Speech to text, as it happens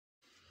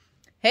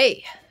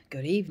Hey,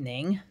 good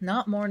evening.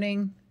 Not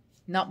morning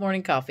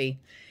coffee.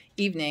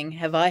 Evening.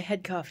 Have I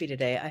had coffee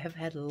today? I have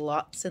had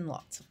lots and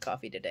lots of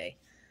coffee today.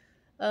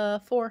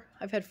 4.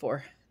 I've had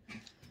 4.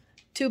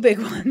 2 big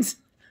ones.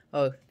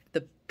 Oh,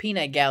 the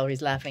peanut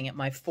gallery's laughing at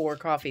my 4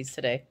 coffees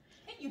today.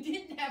 You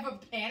didn't have a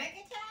panic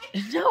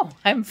attack? No,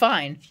 I'm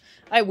fine.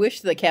 I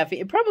wish the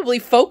caffeine... It probably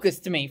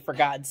focused me, for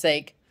God's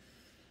sake.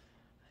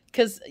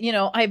 Because, you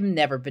know, I've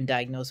never been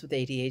diagnosed with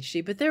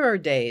ADHD, but there are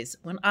days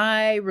when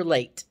I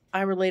relate.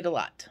 I relate a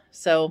lot.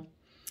 So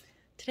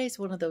today's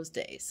one of those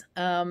days.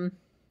 I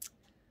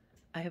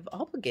have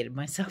obligated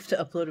myself to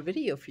upload a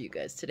video for you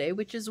guys today,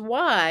 which is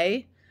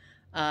why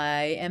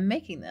I am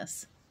making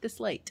this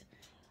late.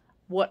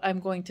 What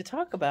I'm going to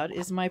talk about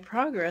is my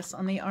progress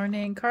on the Arne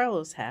and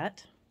Carlos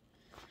hat.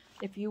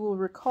 If you will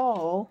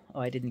recall,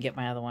 oh, I didn't get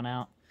my other one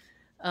out.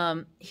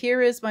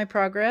 Here is my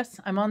progress.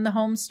 I'm on the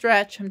home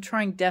stretch. I'm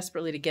trying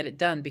desperately to get it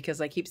done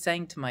because I keep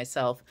saying to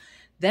myself,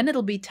 then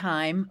it'll be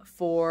time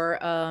for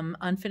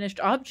unfinished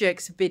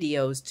objects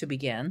videos to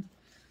begin.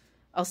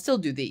 I'll still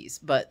do these,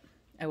 but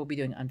I will be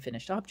doing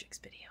unfinished objects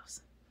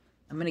videos.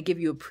 I'm going to give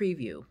you a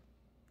preview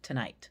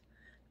tonight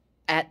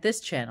at this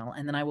channel,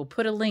 and then I will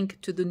put a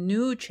link to the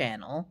new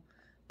channel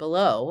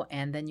below,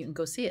 and then you can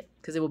go see it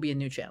because it will be a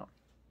new channel.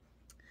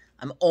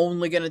 I'm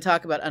only going to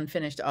talk about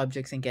unfinished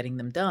objects and getting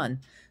them done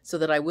so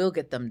that I will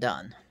get them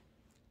done.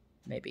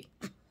 Maybe.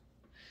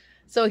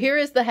 So here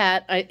is the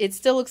hat. It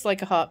still looks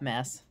like a hot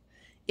mess.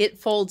 It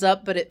folds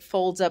up, but it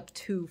folds up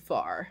too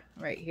far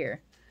right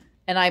here.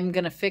 And I'm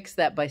going to fix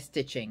that by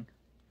stitching.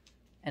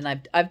 And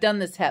I've done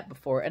this hat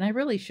before, and I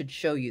really should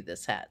show you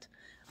this hat.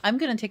 I'm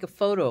going to take a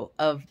photo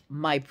of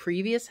my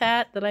previous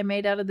hat that I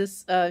made out of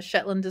this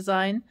Shetland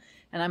design,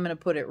 and I'm going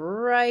to put it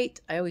right...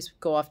 I always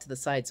go off to the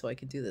side so I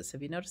can do this.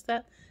 Have you noticed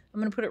that? I'm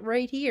going to put it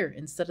right here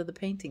instead of the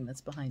painting that's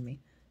behind me.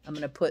 I'm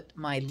going to put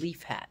my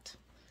leaf hat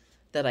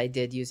that I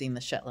did using the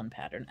Shetland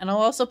pattern. And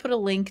I'll also put a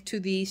link to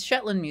the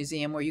Shetland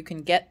Museum where you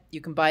can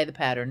buy the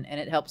pattern,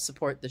 and it helps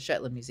support the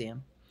Shetland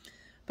Museum.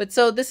 But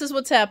so this is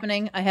what's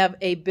happening. I have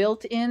a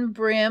built-in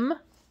brim.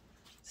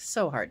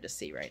 So hard to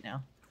see right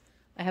now.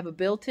 I have a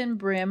built-in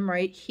brim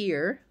right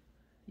here.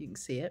 You can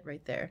see it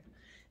right there.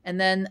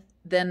 And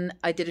then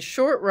I did a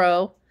short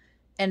row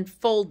and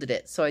folded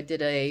it. So I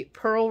did a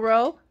purl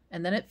row,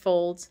 and then it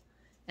folds,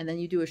 and then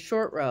you do a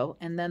short row,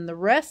 and then the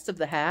rest of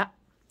the hat,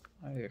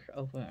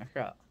 open it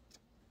up.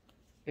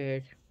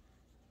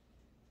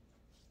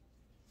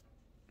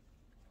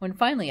 When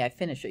finally I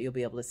finish it, you'll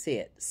be able to see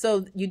it.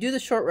 So you do the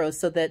short rows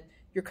so that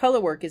your color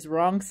work is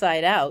wrong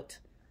side out,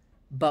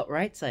 but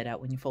right side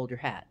out when you fold your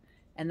hat.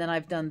 And then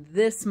I've done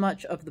this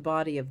much of the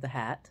body of the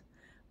hat.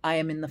 I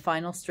am in the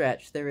final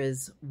stretch. There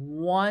is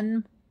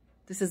one,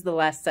 this is the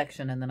last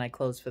section, and then I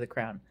close for the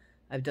crown.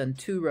 I've done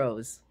 2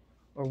 rows,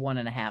 or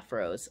 1.5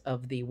 rows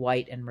of the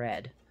white and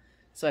red.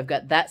 So I've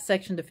got that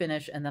section to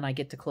finish, and then I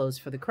get to close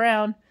for the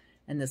crown,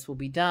 and this will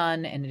be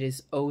done, and it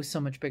is oh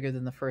so much bigger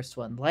than the first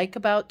one, like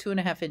about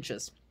 2.5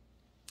 inches.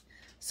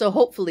 So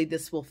hopefully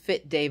this will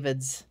fit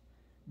David's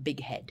big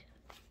head.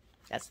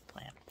 That's the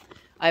plan.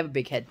 I have a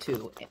big head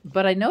too,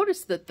 but I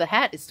noticed that the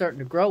hat is starting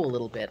to grow a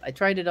little bit. I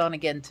tried it on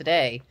again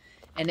today,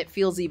 and it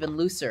feels even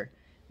looser.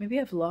 Maybe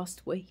I've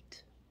lost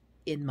weight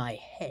in my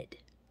head.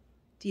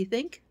 Do you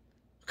think?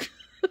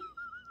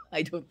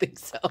 I don't think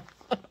so.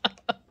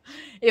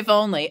 If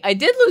only. I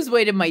did lose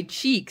weight in my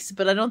cheeks,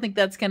 but I don't think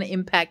that's going to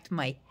impact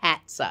my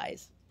hat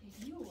size.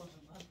 If you or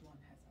a loved one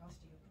has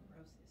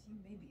osteoporosis, you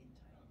may be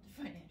entitled to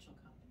financial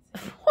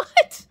compensation.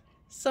 What?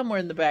 Somewhere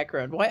in the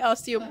background. Why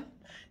osteo...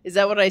 Is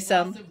that what I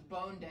sound? Loss of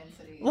bone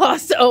density.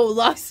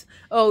 Loss.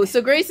 Oh,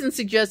 so Grayson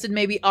suggested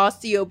maybe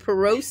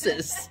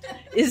osteoporosis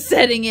is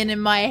setting in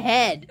my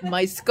head,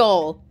 my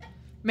skull.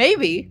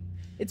 Maybe.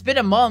 It's been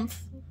a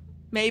month.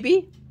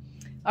 Maybe.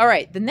 All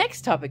right, the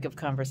next topic of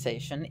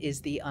conversation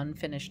is the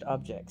unfinished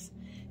objects.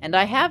 And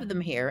I have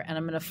them here, and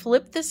I'm going to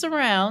flip this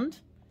around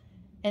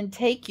and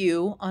take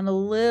you on a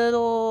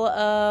little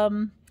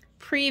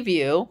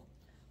preview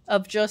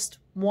of just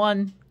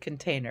one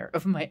container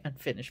of my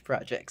unfinished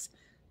projects.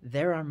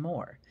 There are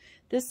more.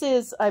 This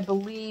is, I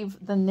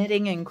believe, the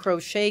knitting and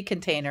crochet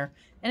container,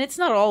 and it's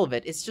not all of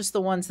it. It's just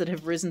the ones that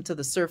have risen to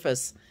the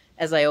surface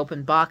as I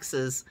open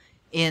boxes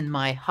in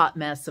my hot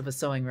mess of a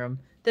sewing room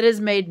that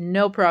has made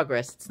no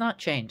progress. It's not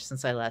changed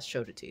since I last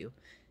showed it to you.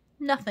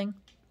 Nothing.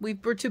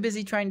 We're too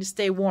busy trying to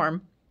stay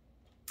warm.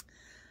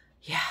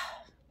 Yeah.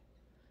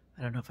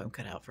 I don't know if I'm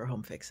cut out for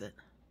home fix it.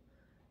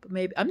 But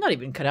maybe I'm not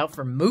even cut out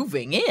for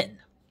moving in.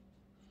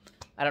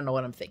 I don't know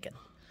what I'm thinking.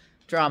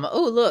 Drama.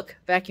 Oh, look.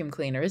 Vacuum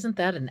cleaner. Isn't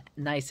that a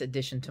nice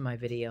addition to my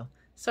video?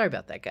 Sorry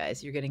about that,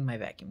 guys. You're getting my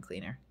vacuum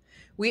cleaner.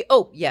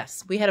 Oh,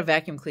 yes. We had a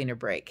vacuum cleaner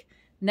break.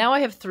 Now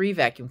I have 3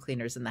 vacuum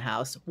cleaners in the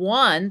house.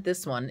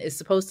 This one, is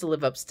supposed to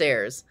live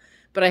upstairs,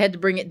 but I had to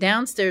bring it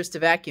downstairs to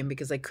vacuum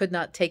because I could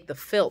not take the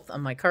filth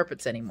on my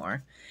carpets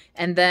anymore.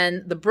 And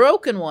then the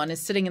broken one is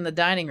sitting in the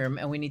dining room,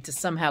 and we need to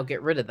somehow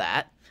get rid of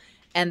that.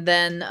 And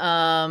then,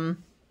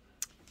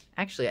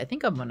 actually, I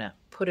think I'm going to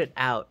put it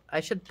out. I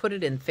should put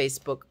it in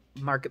Facebook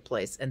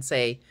Marketplace and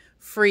say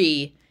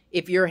free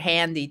if you're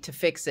handy to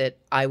fix it,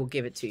 I will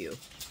give it to you.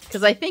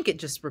 Because I think it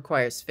just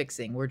requires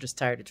fixing. We're just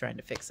tired of trying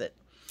to fix it.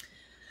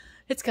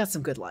 It's got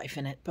some good life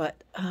in it,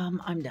 but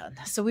I'm done.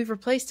 So we've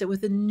replaced it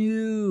with a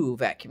new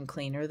vacuum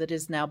cleaner that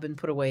has now been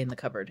put away in the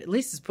cupboard. At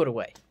least it's put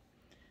away.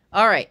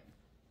 All right.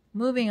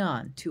 Moving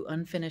on to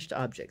unfinished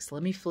objects.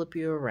 Let me flip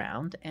you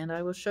around and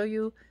I will show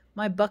you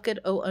my bucket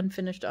of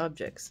unfinished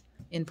objects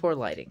in poor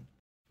lighting.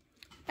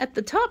 At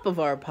the top of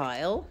our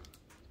pile,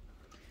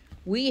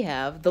 we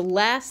have the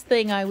last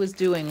thing I was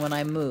doing when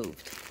I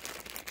moved.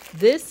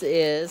 This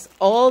is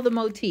all the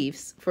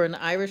motifs for an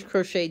Irish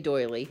crochet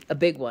doily, a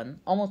big one,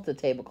 almost a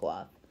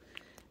tablecloth,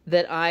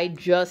 that I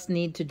just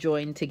need to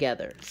join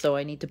together. So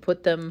I need to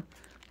put them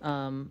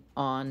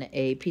on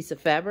a piece of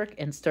fabric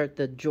and start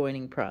the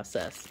joining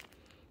process.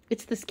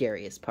 It's the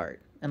scariest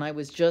part. And I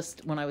was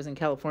just, when I was in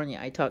California,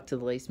 I talked to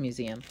the Lace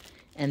Museum,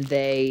 and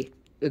they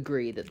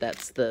agree that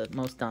that's the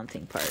most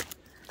daunting part.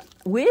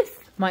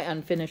 With my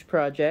unfinished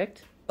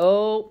project,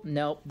 oh,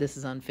 no, this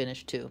is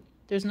unfinished too.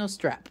 There's no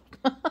strap.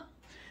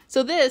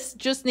 So this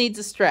just needs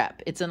a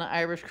strap. It's an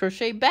Irish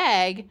crochet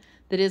bag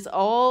that is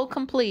all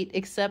complete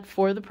except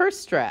for the purse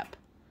strap.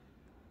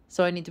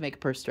 So I need to make a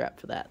purse strap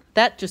for that.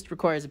 That just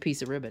requires a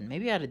piece of ribbon.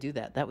 Maybe I ought to do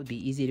that. That would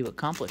be easy to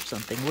accomplish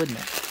something, wouldn't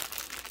it?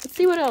 Let's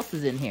see what else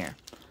is in here.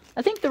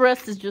 I think the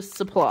rest is just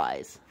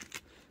supplies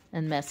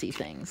and messy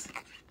things.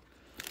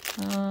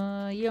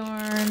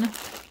 Yarn.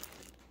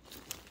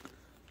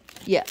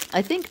 Yeah,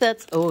 I think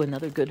that's, oh,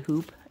 another good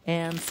hoop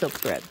and silk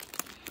thread.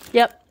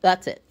 Yep,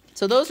 that's it.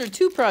 So those are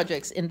 2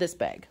 projects in this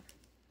bag.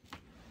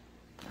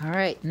 All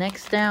right,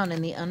 next down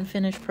in the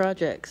unfinished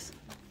projects.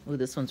 Oh,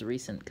 this one's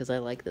recent because I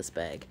like this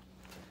bag.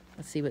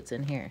 Let's see what's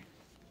in here.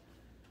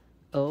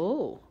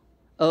 Oh,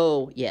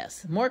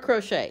 yes, more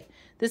crochet.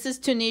 This is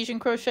Tunisian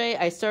crochet.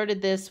 I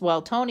started this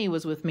while Tony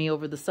was with me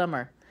over the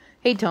summer.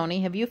 Hey,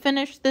 Tony, have you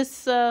finished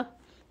this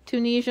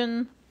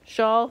Tunisian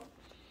shawl?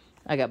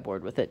 I got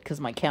bored with it because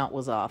my count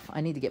was off.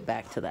 I need to get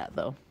back to that,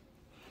 though.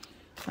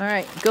 All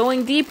right,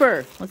 going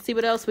deeper. Let's see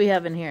what else we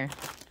have in here.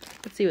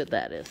 Let's see what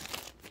that is.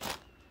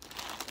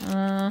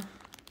 I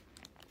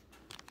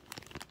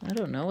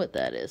don't know what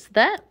that is.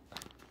 That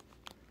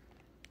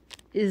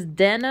is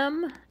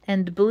denim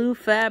and blue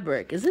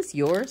fabric. Is this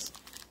yours?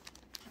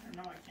 I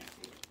don't know. I can't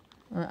see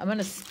it. I'm going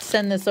to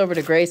send this over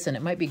to Grayson.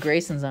 It might be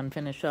Grayson's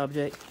unfinished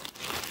object.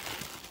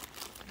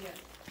 Yes.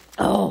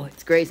 Oh,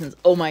 it's Grayson's.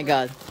 Oh, my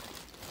God.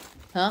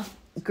 Huh?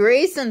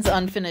 Grayson's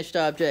unfinished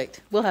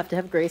object. We'll have to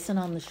have Grayson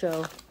on the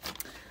show.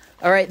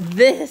 All right,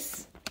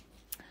 this.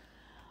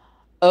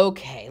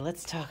 Okay,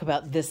 let's talk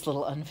about this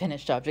little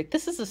unfinished object.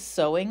 This is a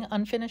sewing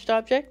unfinished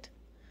object.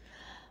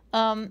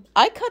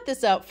 I cut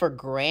this out for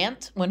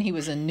Grant when he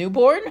was a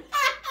newborn.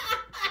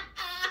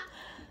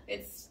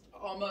 It's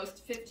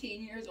almost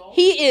 15 years old.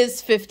 He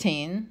is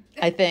 15,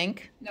 I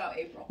think. No,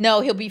 April.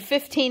 No, he'll be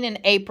 15 in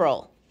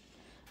April.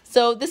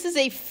 So this is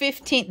a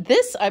 15.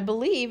 This, I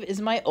believe,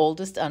 is my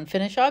oldest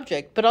unfinished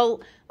object. But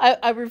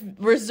I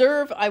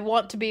reserve. I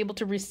want to be able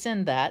to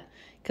rescind that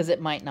because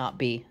it might not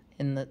be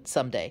in the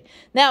someday.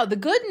 Now the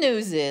good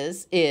news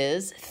is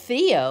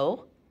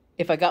Theo.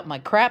 If I got my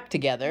crap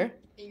together,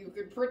 You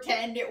could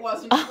pretend it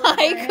wasn't. For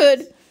I Grant.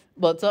 could.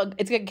 Well,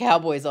 it's got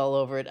cowboys all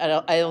over it. I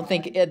don't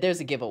think there's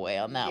a giveaway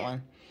on that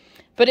one.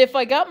 But if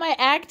I got my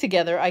act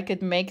together, I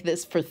could make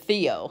this for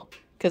Theo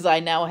because I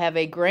now have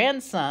a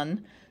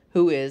grandson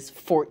who is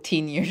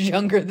 14 years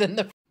younger than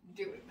the.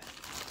 Do it.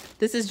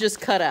 This is just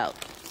cut out.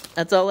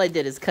 That's all I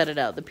did is cut it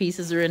out. The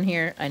pieces are in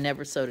here. I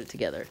never sewed it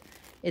together.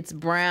 It's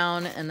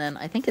brown, and then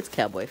I think it's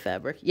cowboy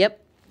fabric. Yep.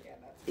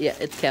 Yeah,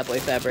 it's cowboy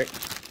fabric.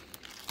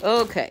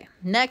 Okay,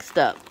 next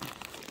up.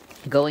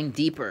 Going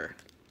deeper.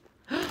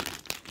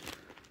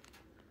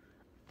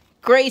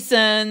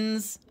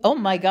 Grayson's. Oh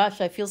my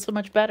gosh, I feel so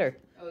much better.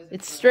 Oh, is it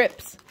It's for-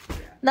 strips. Yeah.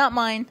 Not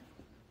mine.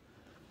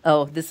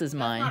 Oh, this is That's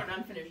mine. not an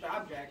unfinished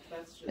object.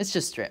 That's just It's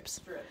just strips.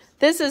 strips.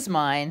 This is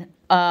mine.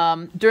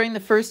 During the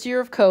first year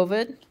of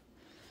COVID,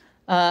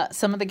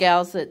 some of the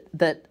gals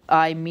that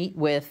I meet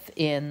with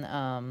in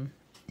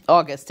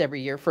August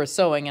every year for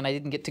sewing, and I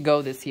didn't get to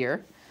go this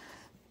year,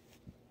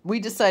 we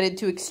decided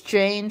to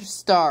exchange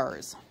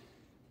stars.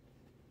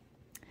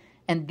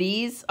 And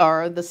these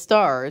are the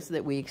stars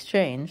that we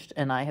exchanged,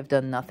 and I have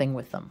done nothing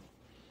with them.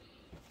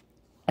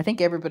 I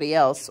think everybody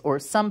else, or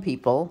some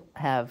people,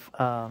 have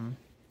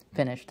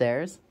finished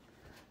theirs.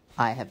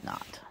 I have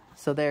not.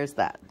 So there's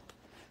that.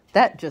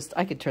 That just,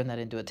 I could turn that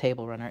into a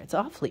table runner. It's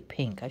awfully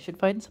pink. I should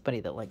find somebody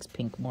that likes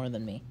pink more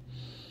than me.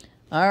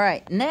 All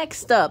right,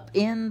 next up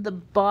in the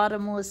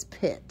bottomless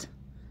pit.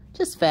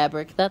 Just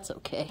fabric, that's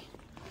okay.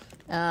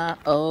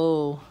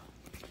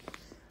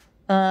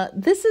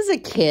 This is a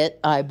kit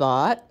I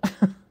bought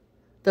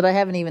that I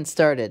haven't even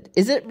started.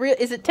 Is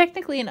it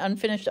technically an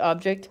unfinished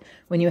object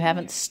when you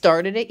haven't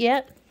started it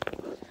yet?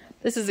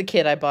 This is a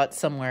kit I bought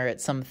somewhere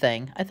at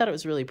something. I thought it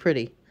was really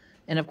pretty.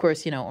 And of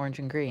course, you know, orange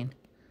and green.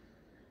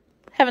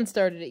 Haven't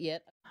started it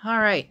yet. All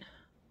right.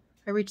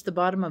 I reached the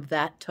bottom of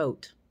that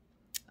tote.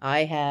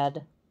 I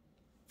had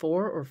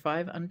 4 or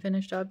 5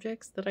 unfinished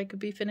objects that I could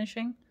be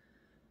finishing.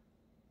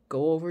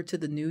 go over to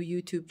the new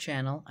YouTube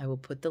channel. I will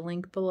put the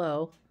link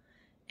below,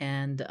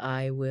 and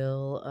I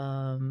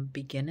will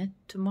begin it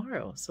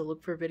tomorrow. So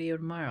look for a video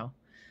tomorrow.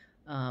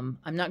 I'm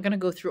not going to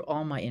go through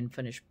all my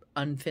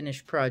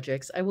unfinished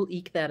projects. I will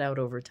eke that out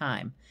over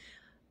time.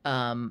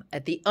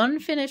 At the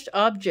Unfinished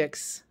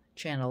Objects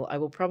channel, I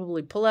will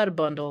probably pull out a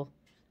bundle,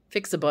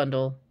 fix a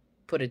bundle,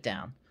 put it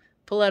down.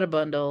 Pull out a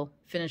bundle,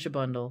 finish a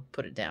bundle,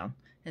 put it down,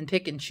 and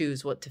pick and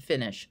choose what to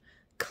finish.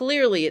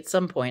 Clearly, at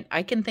some point,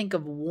 I can think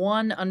of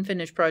one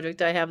unfinished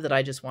project I have that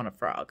I just want to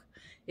frog.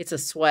 It's a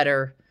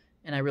sweater,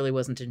 and I really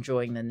wasn't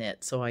enjoying the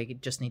knit, so I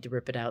just need to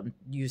rip it out and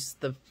use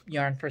the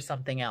yarn for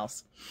something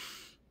else.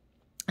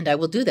 And I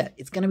will do that.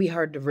 It's going to be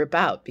hard to rip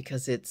out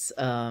because it's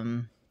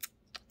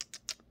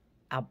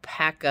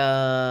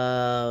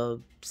alpaca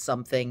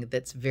something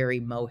that's very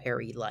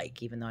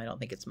mohair-y-like, even though I don't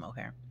think it's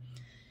mohair.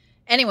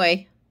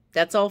 Anyway,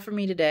 that's all for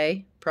me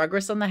today.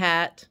 Progress on the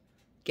hat.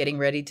 Getting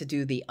ready to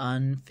do the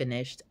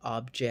unfinished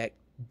object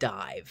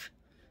dive.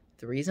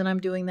 The reason I'm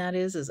doing that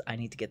is I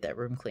need to get that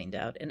room cleaned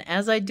out. And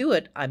as I do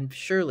it, I'm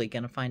surely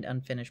going to find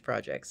unfinished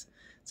projects.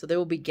 So there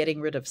will be getting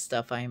rid of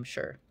stuff, I am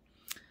sure.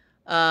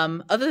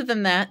 Other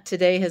than that,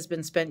 today has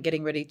been spent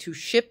getting ready to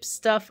ship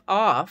stuff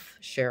off.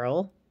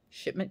 Cheryl,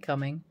 shipment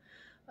coming.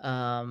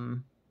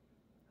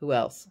 Who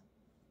else?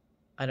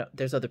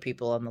 There's other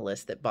people on the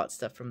list that bought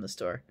stuff from the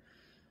store.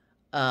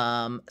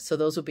 So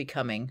those will be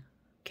coming.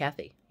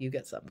 Kathy, you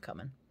got something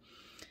coming.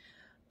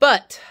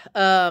 But,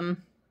 and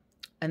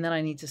then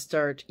I need to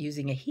start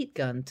using a heat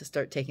gun to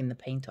start taking the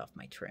paint off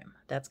my trim.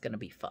 That's going to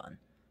be fun.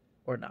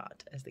 Or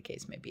not, as the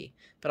case may be.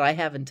 But I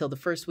have until the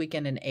first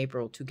weekend in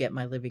April to get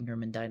my living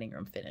room and dining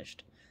room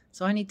finished.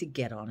 So I need to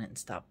get on it and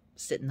stop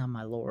sitting on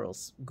my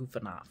laurels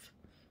goofing off.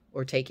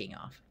 Or taking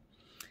off.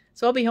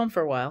 So I'll be home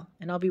for a while,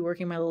 and I'll be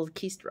working my little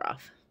keister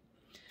off.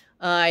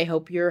 I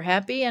hope you're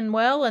happy and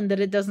well, and that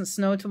it doesn't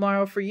snow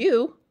tomorrow for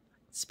you.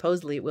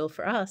 Supposedly it will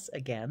for us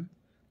again.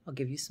 I'll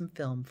give you some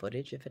film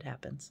footage if it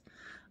happens.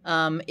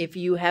 If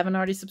you haven't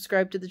already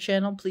subscribed to the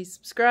channel, please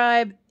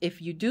subscribe.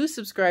 If you do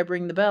subscribe,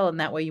 ring the bell, and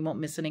that way you won't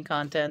miss any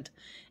content.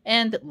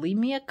 And leave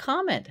me a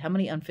comment. How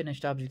many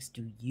unfinished objects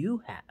do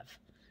you have?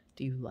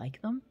 Do you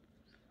like them?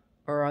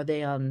 Or are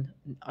they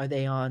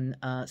on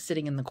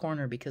sitting in the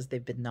corner because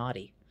they've been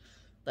naughty?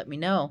 Let me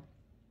know.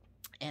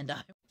 And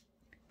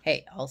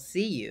hey, I'll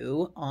see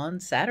you on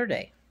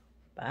Saturday.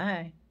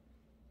 Bye.